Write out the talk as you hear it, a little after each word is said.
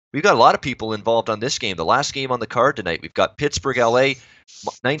we've got a lot of people involved on this game. The last game on the card tonight, we've got Pittsburgh, LA,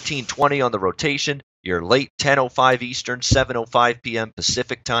 19:20 on the rotation. Your late 10:05 Eastern, 7:05 p.m.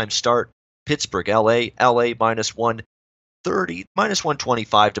 Pacific time start. Pittsburgh, LA minus 130, minus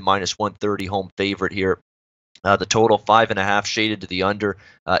 125 to minus 130 home favorite here. The total 5.5 shaded to the under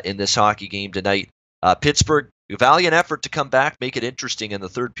in this hockey game tonight. Pittsburgh, valiant effort to come back, make it interesting in the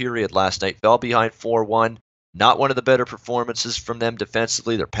third period last night. Fell behind 4-1. Not one of the better performances from them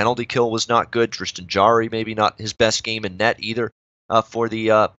defensively. Their penalty kill was not good. Tristan Jarry, maybe not his best game in net either for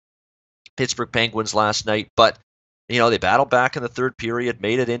the Pittsburgh Penguins last night. But, they battled back in the third period,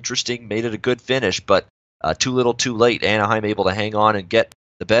 made it interesting, made it a good finish, but too little too late. Anaheim able to hang on and get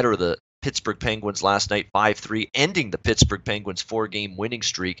the better of the Pittsburgh Penguins last night, 5-3, ending the Pittsburgh Penguins' 4-game winning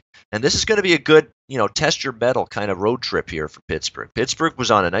streak. And this is going to be a good, test your mettle kind of road trip here for Pittsburgh. Pittsburgh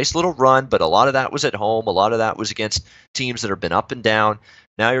was on a nice little run, but a lot of that was at home. A lot of that was against teams that have been up and down.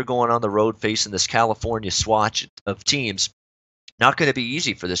 Now you're going on the road facing this California swatch of teams. Not going to be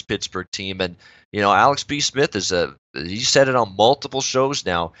easy for this Pittsburgh team. And, Alex B. Smith he said it on multiple shows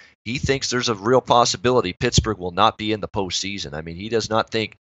now. He thinks there's a real possibility Pittsburgh will not be in the postseason. I mean, he does not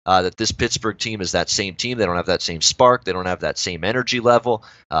think that this Pittsburgh team is that same team. They don't have that same spark. They don't have that same energy level.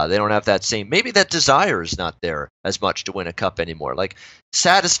 They don't have that same, maybe that desire is not there as much to win a cup anymore. Like,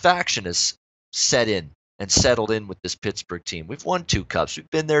 satisfaction is set in and settled in with this Pittsburgh team. We've won 2 cups. We've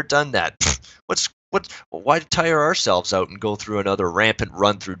been there, done that. Why tire ourselves out and go through another rampant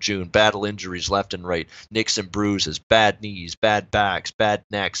run through June? Battle injuries left and right, nicks and bruises, bad knees, bad backs, bad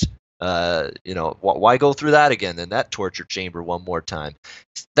necks. Why go through that again in that torture chamber one more time?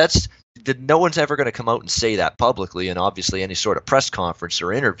 No one's ever going to come out and say that publicly, and obviously any sort of press conference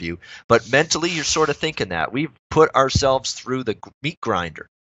or interview. But mentally, you're sort of thinking that we've put ourselves through the meat grinder.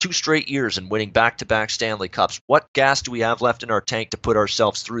 2 straight years and winning back-to-back Stanley Cups. What gas do we have left in our tank to put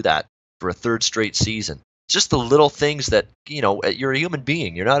ourselves through that for a 3rd straight season? Just the little things that, you're a human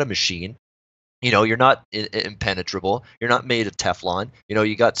being. You're not a machine. You're not impenetrable. You're not made of Teflon.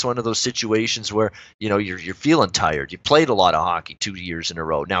 You got one of those situations where, you're feeling tired. You played a lot of hockey 2 years in a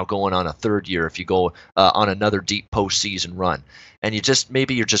row. Now going on a 3rd year if you go on another deep postseason run. And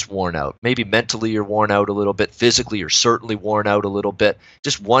maybe you're just worn out. Maybe mentally you're worn out a little bit. Physically you're certainly worn out a little bit.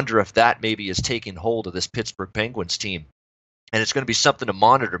 Just wonder if that maybe is taking hold of this Pittsburgh Penguins team. And it's going to be something to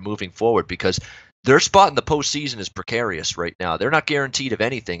monitor moving forward because their spot in the postseason is precarious right now. They're not guaranteed of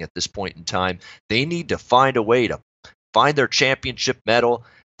anything at this point in time. They need to find a way to find their championship medal,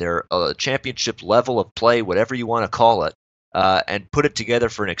 their championship level of play, whatever you want to call it, and put it together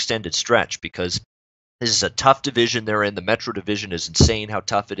for an extended stretch because this is a tough division they're in. The Metro Division is insane how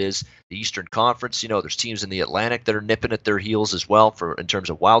tough it is. The Eastern Conference, there's teams in the Atlantic that are nipping at their heels as well in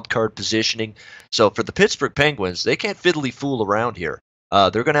terms of wild card positioning. So for the Pittsburgh Penguins, they can't fiddly fool around here.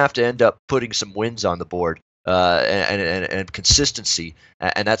 They're going to have to end up putting some wins on the board and consistency,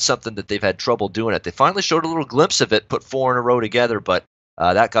 and that's something that they've had trouble doing. They finally showed a little glimpse of it, put 4 in a row together, but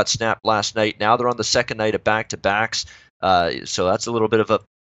that got snapped last night. Now they're on the 2nd night of back-to-backs, so that's a little bit of a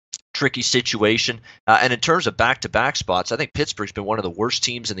tricky situation. And in terms of back-to-back spots, I think Pittsburgh's been one of the worst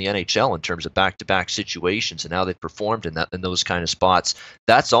teams in the NHL in terms of back-to-back situations and how they've performed in those kind of spots.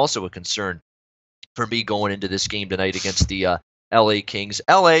 That's also a concern for me going into this game tonight against the LA Kings.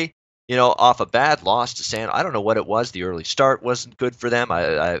 LA, off a bad loss to San. I don't know what it was. The early start wasn't good for them.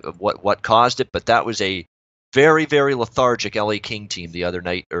 What caused it, but that was a very, very lethargic LA King team the other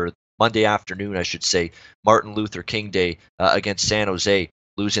night, or Monday afternoon, I should say, Martin Luther King Day against San Jose,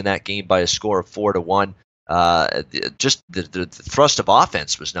 losing that game by a score of 4-1. Just the thrust of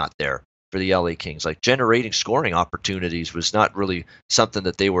offense was not there for the LA Kings. Like, generating scoring opportunities was not really something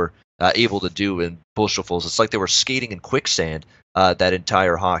that they were able to do in bushelsfuls. It's like they were skating in quicksand that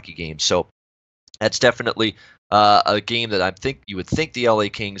entire hockey game. So that's definitely a game that you would think the LA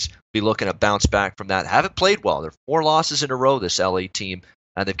Kings be looking to bounce back from that. Haven't played well. They're 4 losses in a row, this LA team,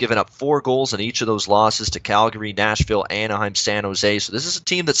 and they've given up 4 goals in each of those losses to Calgary, Nashville, Anaheim, San Jose. So this is a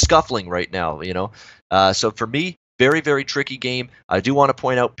team that's scuffling right now, So for me, very, very tricky game. I do want to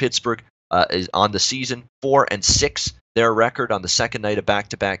point out Pittsburgh is on the season 4-6. Their record on the 2nd night of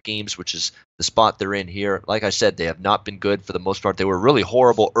back-to-back games, which is the spot they're in here. Like I said, they have not been good for the most part. They were really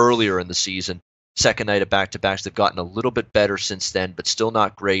horrible earlier in the season. 2nd night of back-to-backs. They've gotten a little bit better since then, but still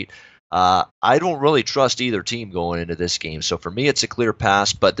not great. I don't really trust either team going into this game. So for me, it's a clear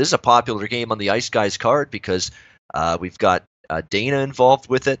pass. But this is a popular game on the Ice Guys card because we've got Dana involved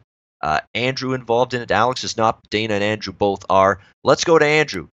with it. Andrew involved in it. Alex is not. Dana and Andrew both are. Let's go to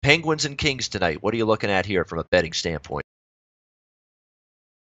Andrew. Penguins and Kings tonight. What are you looking at here from a betting standpoint?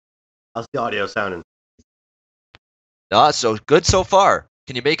 How's the audio sounding? So good so far.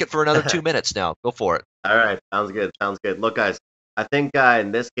 Can you make it for another 2 minutes now? Go for it. All right, sounds good. Sounds good. Look, guys, I think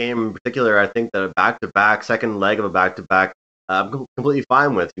in this game in particular, I think that a back-to-back, second leg of a back-to-back, I'm completely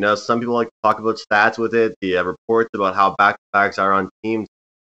fine with. Some people like to talk about stats with it, the reports about how back-to-backs are on teams.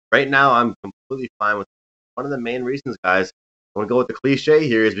 Right now, I'm completely fine with it. One of the main reasons, guys, I want to go with the cliche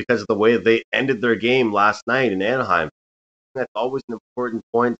here, is because of the way they ended their game last night in Anaheim. That's always an important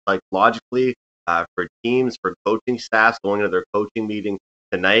point psychologically for teams, for coaching staffs going into their coaching meeting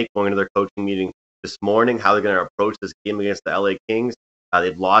tonight, going into their coaching meeting this morning, how they're going to approach this game against the LA Kings.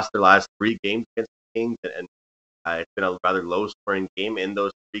 They've lost their last 3 games against the Kings, and it's been a rather low-scoring game in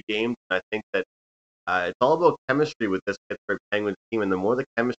those 3 games. And I think that it's all about chemistry with this Pittsburgh Penguins team, and the more the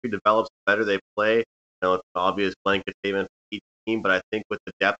chemistry develops, the better they play. It's an obvious blanket statement for each team, but I think with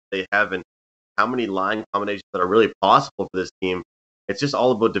the depth they have and how many line combinations that are really possible for this team, it's just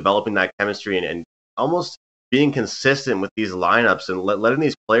all about developing that chemistry and almost being consistent with these lineups and letting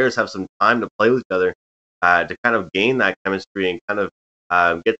these players have some time to play with each other to kind of gain that chemistry and kind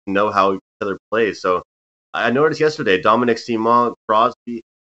of get to know how each other plays. So I noticed yesterday, Dominic Simon, Crosby,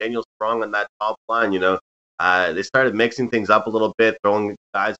 Daniel Sprong on that top line, they started mixing things up a little bit, throwing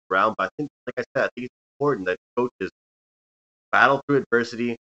guys around. But I think, like I said, I think it's important that coaches battle through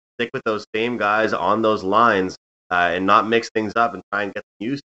adversity, stick with those same guys on those lines, and not mix things up and try and get them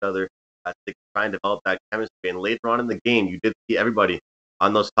used to each other to try and develop that chemistry. And later on in the game, you did see everybody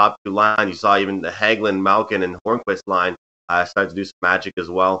on those top 2 lines. You saw even the Hagelin, Malkin, and Hornquist line start to do some magic as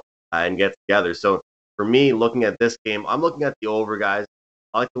well and get together. So for me, looking at this game, I'm looking at the over, guys.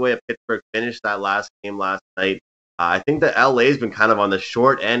 I like the way Pittsburgh finished that last game last night. I think that LA's been kind of on the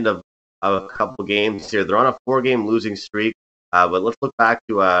short end of a couple games here. They're on a 4-game losing streak. But let's look back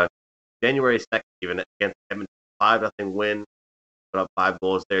to January 2nd, even against Edmonton, 5-0 win, put up 5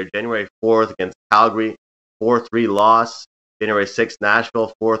 goals there. January 4th against Calgary, 4-3 loss. January 6th,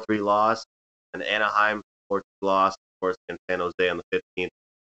 Nashville, 4-3 loss. And Anaheim, 4-2 loss, of course, against San Jose on the 15th,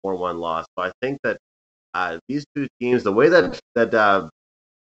 4-1 loss. So I think that these 2 teams, the way that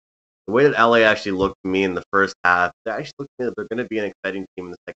LA actually looked to me in the first half, they actually looked to me that they're going to be an exciting team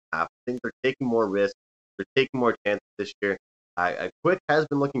in the second half. I think they're taking more risks. They're taking more chances this year. Quick has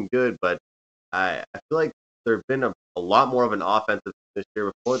been looking good, but I feel like there have been a lot more of an offensive this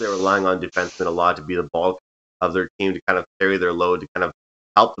year. Before, they were relying on defensemen a lot to be the bulk of their team, to kind of carry their load, to kind of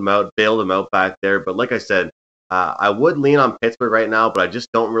help them out, bail them out back there. But like I said, I would lean on Pittsburgh right now, but I just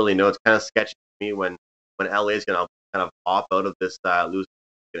don't really know. It's kind of sketchy to me when LA is going to kind of opt out of this losing,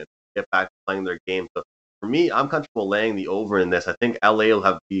 going to get back to playing their game. So for me, I'm comfortable laying the over in this. I think LA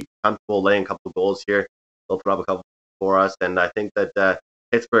will be comfortable laying a couple of goals here. They'll put up a couple for us, and I think that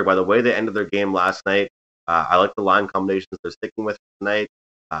Pittsburgh, by the way they ended their game last night, I like the line combinations they're sticking with tonight.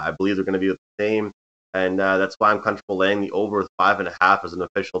 I believe they're going to be the same, and that's why I'm comfortable laying the over with 5.5 as an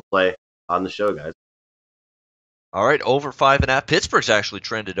official play on the show, guys. All right, over 5.5. Pittsburgh's actually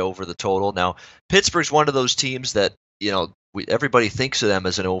trended over the total. Now, Pittsburgh's one of those teams that, everybody thinks of them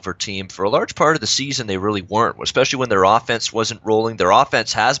as an over team. For a large part of the season, they really weren't, especially when their offense wasn't rolling. Their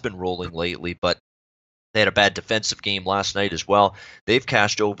offense has been rolling lately, but they had a bad defensive game last night as well. They've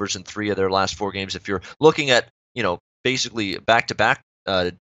cashed overs in 3 of their last 4 games. If you're looking at, basically back-to-back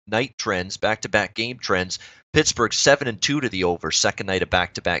night trends, back-to-back game trends, Pittsburgh 7-2 to the over, second night of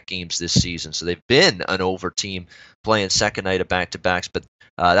back-to-back games this season. So they've been an over team playing second night of back-to-backs, but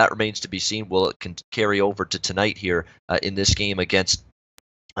that remains to be seen. Will it can carry over to tonight here in this game against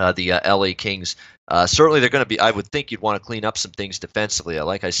the LA Kings? Certainly they're going to be, I would think you'd want to clean up some things defensively.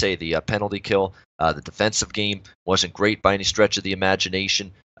 Like I say, the penalty kill, the defensive game wasn't great by any stretch of the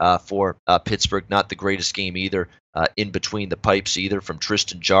imagination for Pittsburgh. Not the greatest game either, in between the pipes either from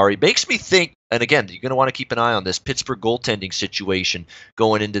Tristan Jarry. Makes me think, and again, you're going to want to keep an eye on this Pittsburgh goaltending situation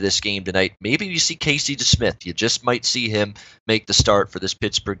going into this game tonight. Maybe you see Casey DeSmith. You just might see him make the start for this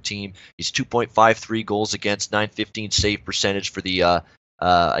Pittsburgh team. He's 2.53 goals against, .915 save percentage for the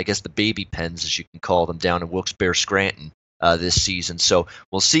I guess the baby Pens, as you can call them, down in Wilkes-Barre, Scranton this season. So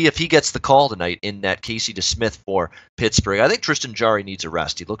we'll see if he gets the call tonight in that Casey DeSmith for Pittsburgh. I think Tristan Jarry needs a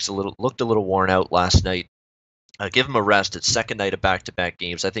rest. He looked a little worn out last night. Give him a rest. It's second night of back-to-back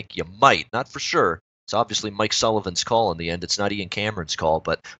games. I think you might, not for sure. It's obviously Mike Sullivan's call in the end. It's not Ian Cameron's call,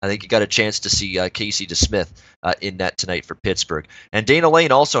 but I think you got a chance to see Casey DeSmith in net tonight for Pittsburgh. And Dana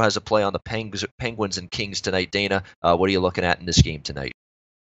Lane also has a play on the Penguins and Kings tonight. Dana, what are you looking at in this game tonight?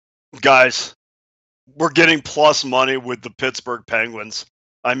 Guys, we're getting plus money with the Pittsburgh Penguins.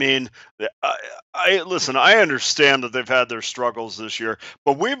 I mean, listen. I understand that they've had their struggles this year,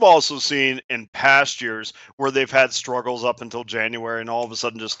 but we've also seen in past years where they've had struggles up until January, and all of a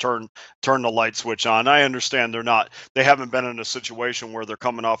sudden just turn the light switch on. I understand they haven't been in a situation where they're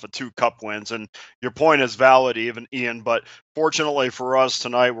coming off of 2 cup wins, and your point is valid, even Ian. But fortunately for us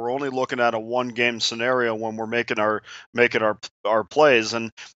tonight, we're only looking at a 1 game scenario when we're making our plays.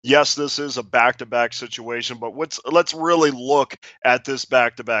 And yes, this is a back-to-back situation, but let's really look at this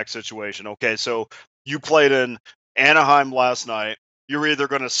back-to-back situation. Okay, so you played in Anaheim last night. You're either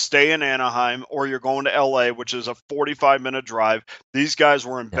going to stay in Anaheim or you're going to LA, which is a 45-minute drive. These guys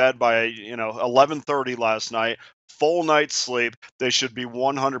were in Yeah. bed by 11:30 last night. Full night's sleep. They should be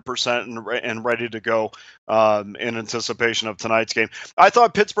 100% and ready to go in anticipation of tonight's game. I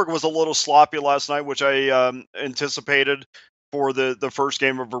thought Pittsburgh was a little sloppy last night, which I anticipated for the first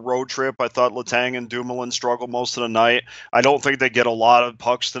game of a road trip. I thought Letang and Dumoulin struggled most of the night. I don't think they get a lot of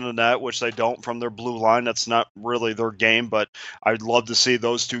pucks to the net, which they don't from their blue line. That's not really their game, but I'd love to see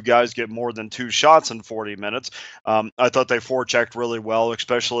those 2 guys get more than 2 shots in 40 minutes. I thought they forechecked really well,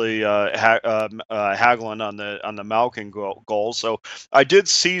 especially Hagelin on the Malkin goal. So I did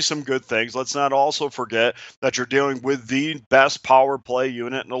see some good things. Let's not also forget that you're dealing with the best power play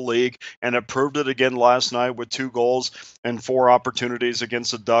unit in the league, and it proved it again last night with 2 goals and 4 opportunities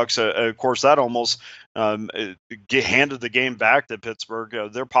against the Ducks. Of course, that almost handed the game back to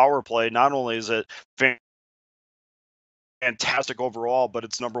Pittsburgh. Their power play, not only is it fantastic overall, but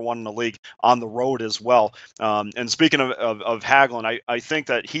it's number 1 in the league on the road as well. And speaking of Hagelin, I think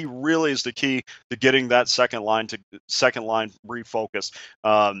that he really is the key to getting that second line refocused.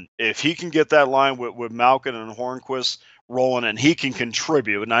 If he can get that line with Malkin and Hornquist rolling, and he can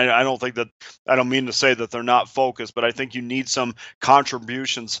contribute. And I don't mean to say that they're not focused, but I think you need some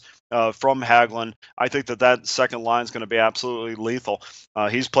contributions from Hagelin. I think that second line is going to be absolutely lethal.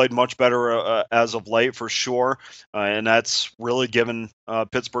 He's played much better as of late, for sure, and that's really given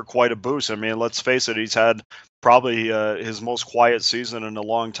Pittsburgh quite a boost. I mean, let's face it, he's had probably his most quiet season in a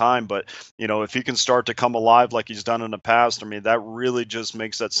long time. But, if he can start to come alive like he's done in the past, I mean, that really just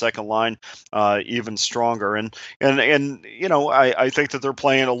makes that second line even stronger. And I think that they're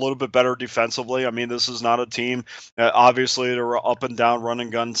playing a little bit better defensively. I mean, this is not a team, obviously, they're up and down run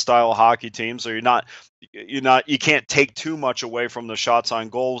and gun style hockey team. So you can't take too much away from the shots on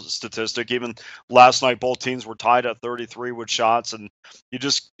goal statistic. Even last night, both teams were tied at 33 with shots, and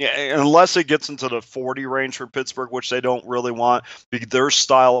unless it gets into the 40 range for Pittsburgh, which they don't really want, because their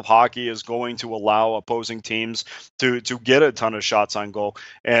style of hockey is going to allow opposing teams to get a ton of shots on goal,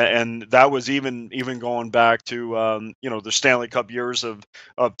 and that was even going back to the Stanley Cup years of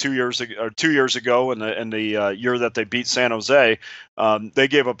 2 years ago, or 2 years ago, and the year that they beat San Jose. They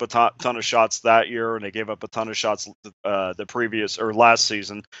gave up a ton of shots that year, and they gave up a ton of shots the previous or last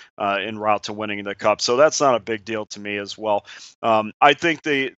season en route to winning the cup. So that's not a big deal to me as well. I think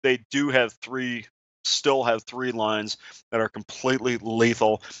they still have 3 lines that are completely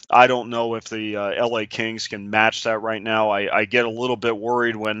lethal. I don't know if the LA Kings can match that right now. I get a little bit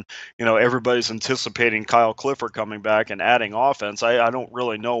worried when everybody's anticipating Kyle Clifford coming back and adding offense. I don't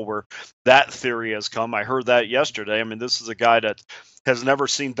really know where that theory has come. I heard that yesterday. I mean, this is a guy that has never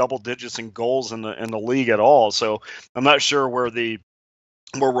seen double digits in goals in the league at all. So I'm not sure where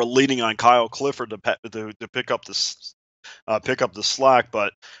we're leading on Kyle Clifford to pick up the slack,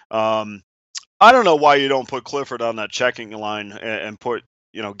 but I don't know why you don't put Clifford on that checking line and put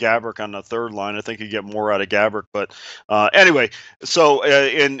Gaborik on the third line. I think you get more out of Gaborik. But anyway, so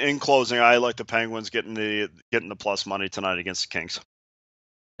in closing, I like the Penguins getting the plus money tonight against the Kings.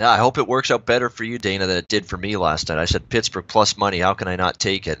 Yeah, I hope it works out better for you, Dana, than it did for me last night. I said Pittsburgh plus money. How can I not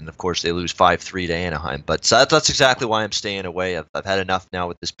take it? And, of course, they lose 5-3 to Anaheim. But that's exactly why I'm staying away. I've had enough now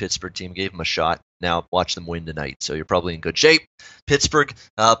with this Pittsburgh team. Gave them a shot. Now watch them win tonight. So you're probably in good shape. Pittsburgh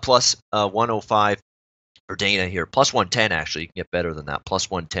plus 105 for Dana here. Plus 110, actually. You can get better than that. Plus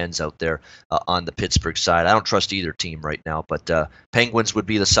 110's out there on the Pittsburgh side. I don't trust either team right now. But Penguins would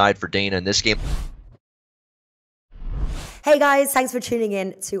be the side for Dana in this game. Hey guys, thanks for tuning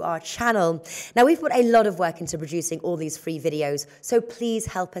in to our channel. Now, we've put a lot of work into producing all these free videos, so please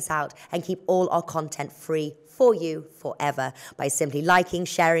help us out and keep all our content free for you forever by simply liking,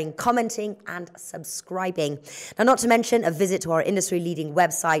 sharing, commenting, and subscribing. Now, not to mention, a visit to our industry-leading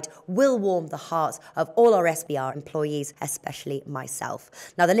website will warm the hearts of all our SBR employees, especially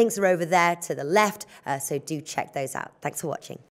myself. Now, the links are over there to the left, so do check those out. Thanks for watching.